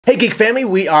Hey Geek family,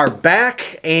 we are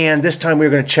back, and this time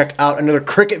we're going to check out another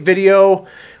cricket video.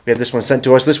 We have this one sent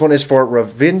to us. This one is for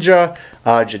Ravindra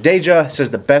Jadeja. It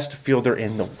says the best fielder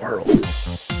in the world.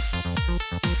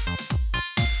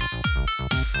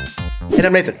 And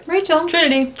I'm Nathan. Rachel.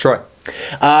 Trinity. Troy.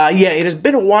 Yeah, it has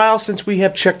been a while since we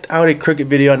have checked out a cricket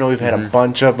video. I know we've had a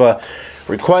bunch of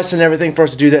requests and everything for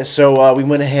us to do that, so we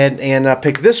went ahead and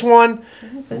picked this one.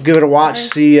 We'll give it a watch,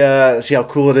 see how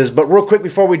cool it is. But real quick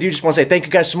before we do, just want to say thank you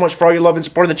guys so much for all your love and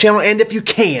support of the channel. And if you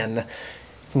can,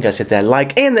 you guys hit that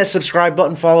like and that subscribe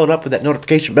button, followed up with that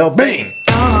notification bell. Bang!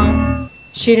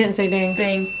 She didn't say dang.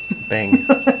 Bang. Bang.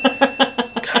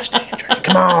 Gosh dang it, Trey.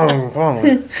 Come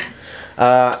on.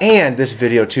 And this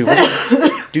video too, we're going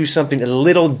to do something a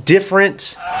little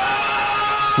different.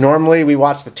 Normally we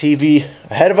watch the TV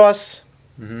ahead of us,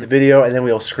 the video, and then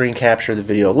we'll screen capture the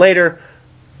video later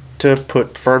to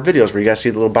put for our videos, where you guys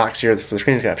see the little box here for the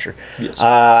screen capture. Yes.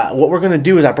 What we're going to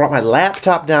do is I brought my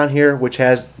laptop down here, which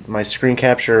has my screen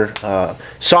capture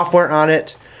software on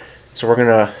it. So we're going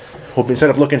to,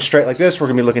 instead of looking straight like this, we're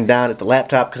going to be looking down at the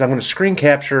laptop, because I'm going to screen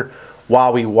capture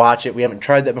while we watch it. We haven't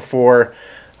tried that before,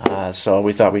 so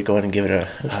we thought we'd go ahead and give it a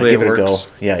go.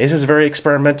 Yeah, this is very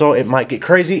experimental. It might get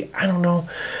crazy. I don't know.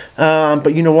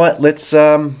 But you know what? Let's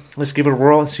give it a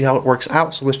whirl and see how it works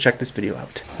out. So let's check this video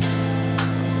out.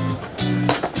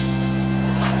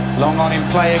 Long on in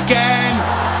play again.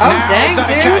 Oh, dang,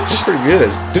 dude. That's pretty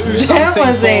good. That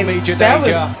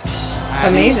was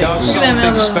amazing.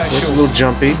 It's a little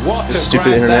jumpy. The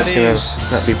stupid internet's going to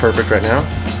not be perfect right now.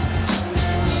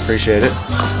 Appreciate it.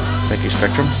 Thank you,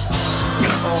 Spectrum.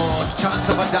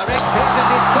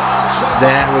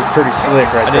 That was pretty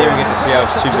slick right there. I didn't even get to see. I was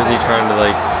too busy trying to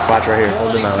watch right here.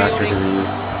 hold in my laughter to review.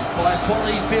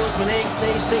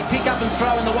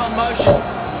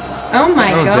 Oh my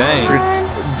god. Dang.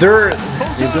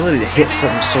 The ability to hit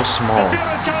something so small.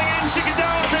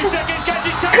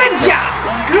 Good job.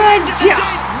 Good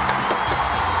job.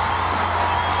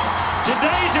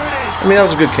 I mean, that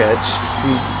was a good catch.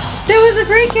 That was a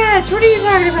great catch. What are you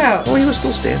talking about? Oh, he was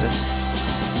still standing.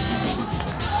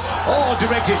 Oh,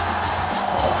 directed.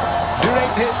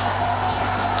 Directed.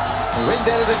 When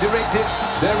there is a directed,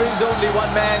 there is only one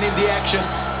man in the action.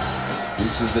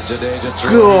 This is the Jadeja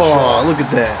throw. Oh, look at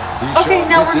that. Okay,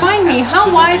 now remind me, how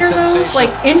wide are those?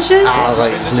 Like inches?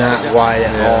 Like not wide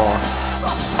at all.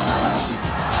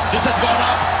 This has gone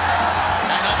up.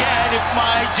 And again, it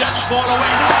might just fall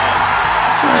away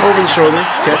now. Over the shoulder.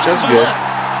 Catch, that's good.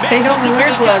 They don't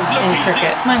wear gloves in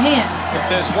cricket. My hands. If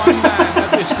there's one man at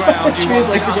this ground, you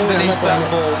want it underneath that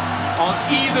ball. On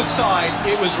either side,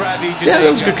 it was Ravi Jadeja. Yeah,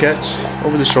 that was a good catch.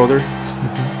 Over the shoulder.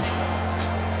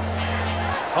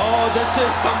 Oh, this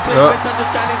is complete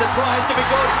misunderstanding. The try is to be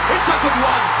good. It's a good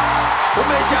one.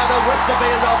 What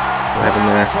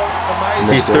happened there?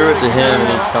 He threw it to him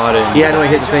and he caught it. Yeah, I know he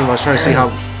hit the thing. I was trying to see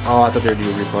how. Oh, I thought they were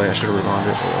doing a replay. I should have rewound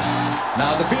it.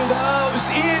 Now the fielder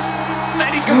is in.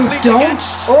 And he completes the Don't.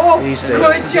 catch. Oh,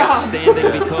 good job.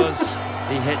 Standing because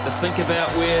he had to think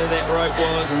about where that rope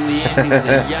was, and the end he was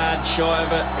a yard shy of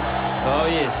it.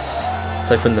 Oh yes.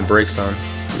 It's like putting the brakes on.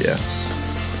 Yeah.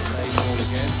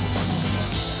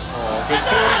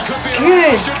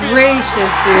 Good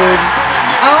gracious, dude.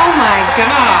 Oh my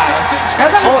god.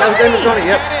 That was Amos Tony,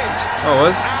 yep.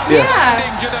 Oh, what? Yeah.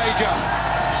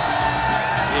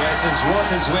 Yes, as one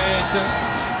as well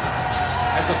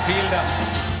as a fielder.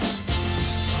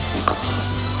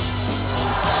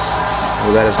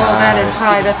 Oh, that is high. Oh, that is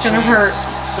high. That's gonna hurt.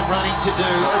 Some running to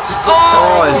do. It's a good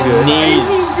Oh, time. his knees.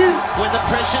 When the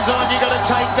pressure's on, you gotta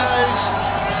take those.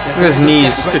 Look at his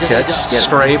knees. Good catch.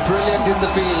 Scrape. Brilliant in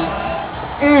the field.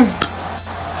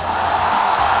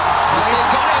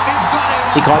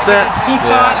 He caught that? He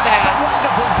caught that.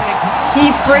 He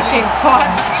freaking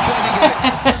caught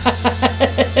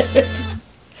that.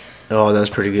 Oh, that was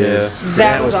pretty good. Yeah.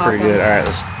 That was pretty awesome. good.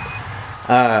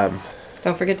 All right,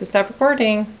 Don't forget to stop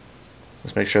recording.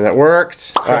 let's make sure that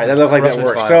worked. All right, that looked like that Corrupted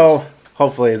worked. files. So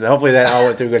hopefully that all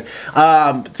went through good.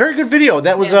 Very good video.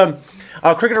 That was Yes.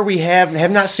 a cricketer we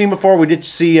have not seen before. We did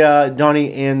see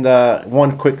Donnie in the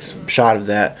one quick shot of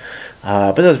that,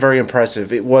 but that was very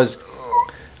impressive. It was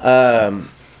a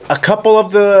couple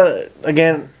of the,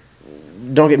 again,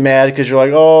 don't get mad because you're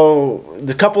like, oh,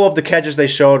 the couple of the catches they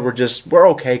showed were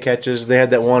okay catches. They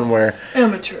had that one where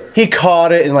Amateur. he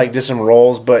caught it and like did some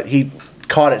rolls, but he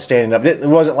caught it standing up. It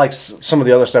wasn't like some of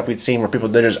the other stuff we'd seen where people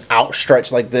did just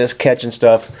outstretch like this, catching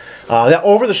stuff. That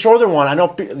over the shoulder one, I know,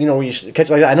 when you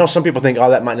catch like that, I know some people think, oh,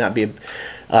 that might not be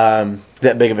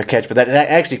that big of a catch, but that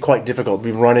actually quite difficult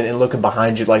to be running and looking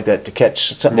behind you like that to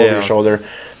catch something over your shoulder.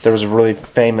 There was a really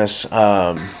famous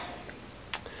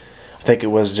I think it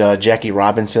was Jackie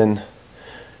Robinson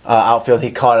outfield.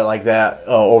 He caught it like that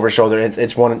over his shoulder.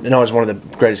 It's one of the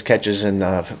greatest catches in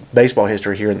baseball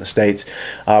history here in the States.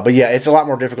 But yeah, it's a lot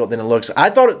more difficult than it looks. I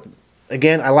thought it.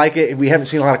 Again, I like it. We haven't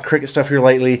seen a lot of cricket stuff here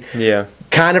lately. Yeah.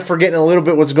 Kind of forgetting a little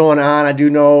bit what's going on. I do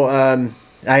know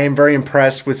I am very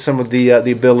impressed with some of the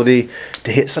ability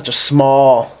to hit such a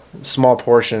small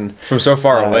portion From so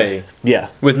far away. Yeah.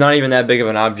 With not even that big of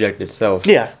an object itself.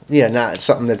 Yeah. Not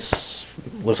something that's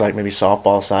looks like maybe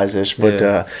softball size-ish,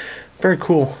 but very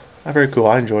cool. Very cool.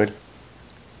 I enjoyed.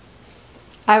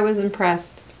 I was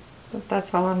impressed. But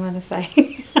that's all I'm going to say.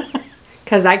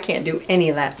 Because I can't do any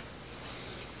of that.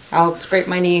 I'll scrape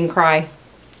my knee and cry.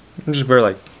 Just wear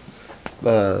like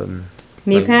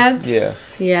Knee pads? Yeah.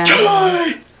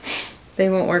 Yeah. They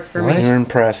won't work for me. You're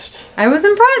impressed. I was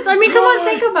impressed. I mean, come on,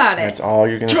 think about it. That's all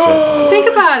you're gonna say.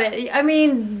 Think about it. I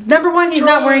mean, number one, he's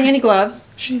not wearing any gloves.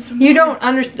 You don't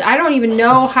understand. I don't even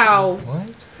know how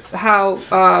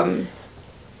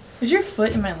Is your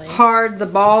foot in my leg? hard the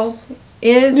ball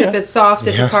is. Yeah. If it's soft,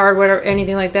 if it's hard, whatever,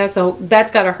 anything like that. So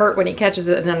that's got to hurt when he catches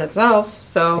it in itself.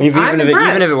 So I'm impressed.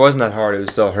 Even if it wasn't that hard, it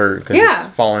would still hurt because Yeah.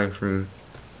 it's falling from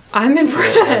I'm a lot of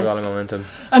impressed. momentum.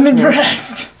 I'm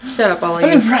impressed. Shut up, all of I'm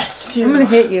you. impressed too. I'm gonna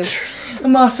hit you.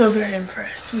 I'm also very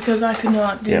impressed because I could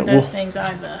not do those things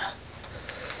either.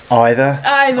 Either.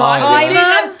 I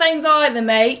did those things either,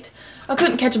 mate. I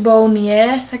couldn't catch a ball in the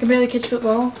air. I can barely catch a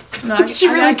football. No, She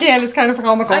really can. It's kind of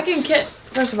comical. I can catch.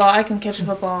 First of all, I can catch a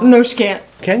football. No, she can't.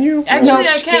 Can you? Actually, No,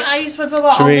 I she can't. can't. I used to play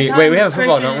football all we- the time. wait, we have with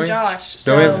football, Christian don't we? and Josh.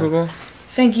 Don't we have So, football?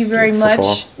 thank you very Football.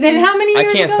 much. Then how many years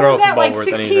I can't ago throw a was that? football Like worth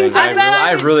 16, anything. I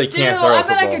 17? really can't throw a I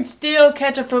bet I football. could still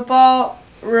catch a football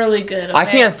really good. I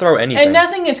okay? can't throw anything. And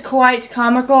nothing is quite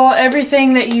comical.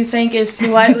 Everything that you think is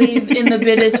slightly in the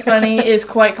bit is funny is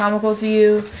quite comical to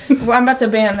you. Well, I'm about to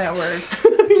ban that word.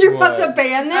 You're about to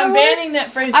ban that I'm word? banning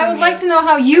that phrase. I would like to know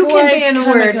how you can ban a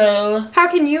word. Comical. How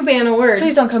can you ban a word?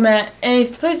 Please don't comment.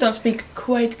 And please don't speak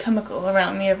quite comical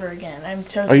around me ever again. I'm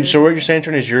totally. So what you're saying,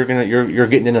 Trin, is you're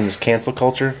getting in on this cancel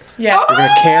culture? Yeah. You're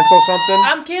gonna cancel something?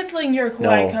 I'm canceling your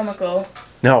quite No. comical.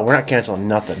 No, we're not canceling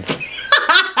nothing.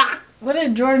 What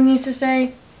did Jordan used to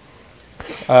say?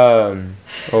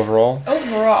 Overall.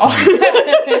 Overall.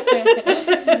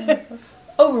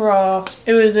 Overall,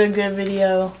 it was a good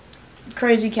video.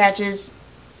 Crazy catches.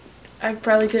 I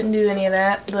probably couldn't do any of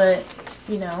that, but,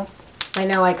 you know. I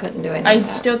know I couldn't do any I of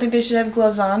that. still think they should have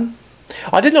gloves on.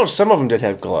 I did know some of them did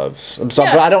have gloves. Yeah,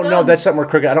 but I don't know. some. That's something where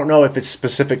cricket. I don't know if it's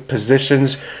specific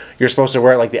positions you're supposed to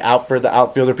wear. Like the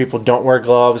outfielder people don't wear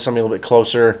gloves. Somebody a little bit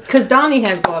closer. Because Donnie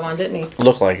had glove on, didn't he?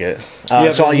 Look like it. But I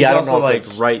he's don't know also, if like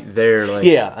it's right there. Like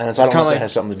Yeah, and so I don't know kinda if like- that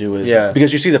has something to do with it. Yeah.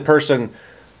 Because you see the person,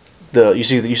 you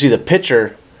see the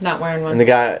pitcher Not wearing one. and the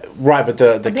guy right, but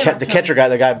the they don't catcher guy,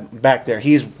 the guy back there,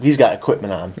 he's got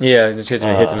equipment on. Yeah, it just hits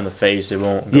him in the face. It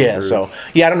won't. Go Yeah, through. so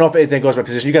I don't know if anything goes by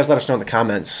position. You guys let us know in the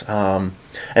comments.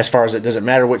 As far as it doesn't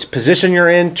matter which position you're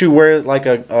in to wear like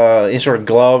any sort of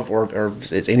glove or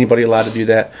is anybody allowed to do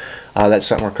that? That's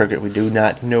something where cricket we do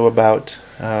not know about.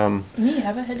 Me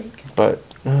have a headache. But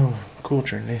cool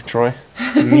journey, Troy.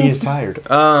 Me is tired.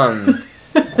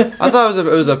 I thought it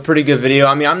was a pretty good video.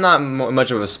 I mean, I'm not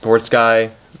much of a sports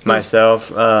guy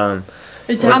myself.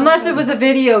 Unless it was a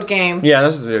video game. Yeah,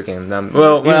 this is a video game.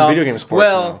 Video game sports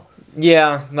now.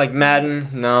 Yeah, like Madden.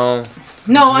 No.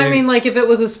 No, I mean, like, if it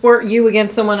was a sport, you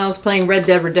against someone else playing Red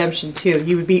Dead Redemption 2,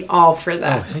 you would be all for Oh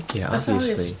that. heck yeah, That's not really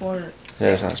a obviously. sport. Yeah,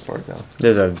 it's not a sport though.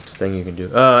 There's a thing you can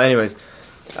do. Anyways,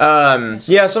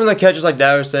 yeah, some of the catches like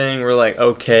Dad was saying were like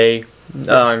okay,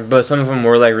 but some of them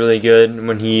were like really good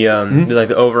when he did like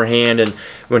the overhand and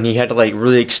when he had to like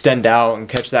really extend out and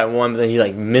catch that one, but then he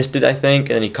like missed it I think,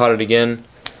 and then he caught it again.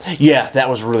 Yeah, that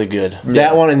was really good. Yeah.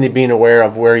 That one and the being aware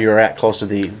of where you're at close to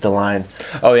the line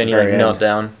Oh yeah, and he like Very knelt end.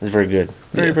 down. is very good.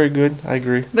 Very good. I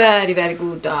agree. Very, very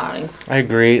good, darling. I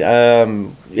agree.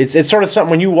 It's sort of something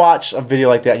when you watch a video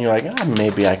like that and you're like,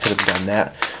 maybe I could have done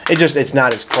that. It's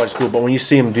not as quite as cool. But when you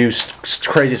see him do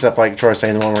crazy stuff like Troy was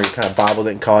saying, the one where he kind of bobbled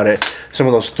it and caught it, some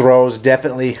of those throws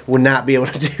definitely would not be able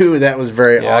to do. That was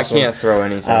very Yeah, awesome. I can't throw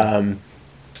anything.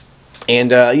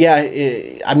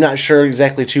 I'm not sure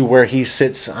exactly too where he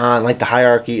sits on like the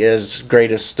hierarchy as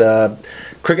greatest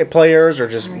cricket players or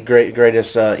just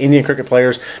greatest Indian cricket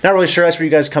players. Not really sure. That's where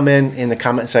you guys come in the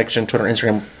comment section, Twitter,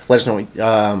 Instagram. Let us know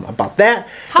about that.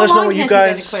 How Let us know long what you has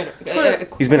guys. he been a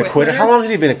quitter? He's been a quitter. How long has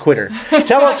he been a quitter?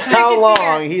 Tell us how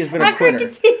long he has been a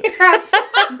quitter.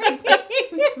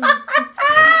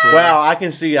 Well, I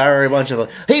can see I already a bunch of.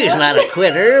 He's not a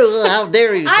quitter. How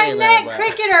dare you say I'm that? that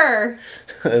cricketer.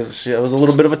 It was a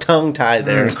little bit of a tongue tie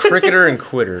there. Cricketer and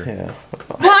quitter. Yeah.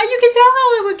 Well, you can tell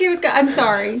how it would give. I'm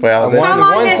sorry. Well, How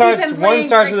long One has he starts, been one playing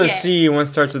starts with a cricket? C, one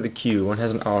starts with a Q, one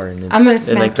has an R in it. I'm gonna in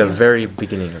smack like the you. very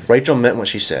beginning of it. Rachel meant what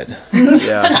she said.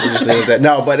 Yeah. We'll just leave it at that.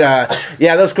 No, but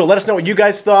yeah, that was cool. Let us know what you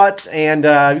guys thought, and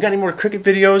if you got any more cricket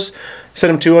videos,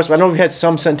 send them to us. I know we've had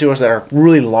some sent to us that are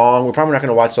really long. We're probably not going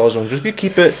to watch those ones. Just if you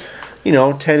keep it,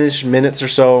 10-ish minutes or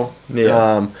so.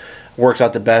 Yeah. Works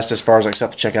out the best as far as like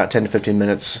stuff to check out. 10 to 15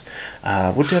 minutes.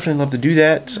 Would definitely love to do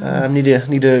that.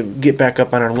 Need to get back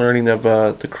up on our learning of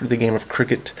the game of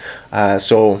cricket.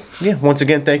 So yeah, once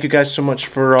again, thank you guys so much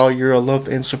for all your love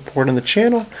and support on the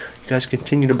channel. You guys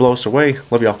continue to blow us away.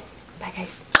 Love y'all. Bye,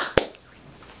 guys.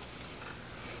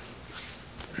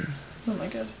 Oh my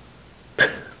god.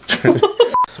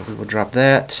 So we will drop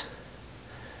that.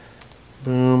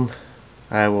 Boom.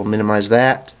 I will minimize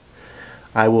that.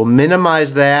 I will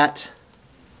minimize that.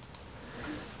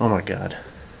 Oh my god.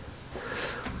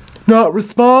 Not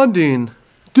responding.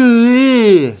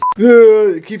 Keep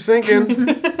thinking.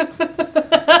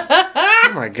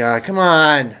 Oh my god, come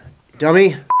on.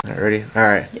 Dummy. Alright, ready?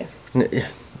 Alright. Yeah.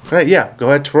 Alright, yeah. Go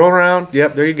ahead, twirl around.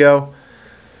 Yep, there you go.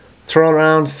 Twirl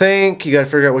around, think. You gotta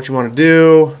figure out what you want to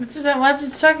do. Why's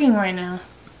it sucking right now?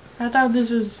 I thought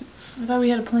we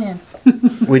had a plan.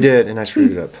 We did, and I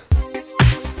screwed it up.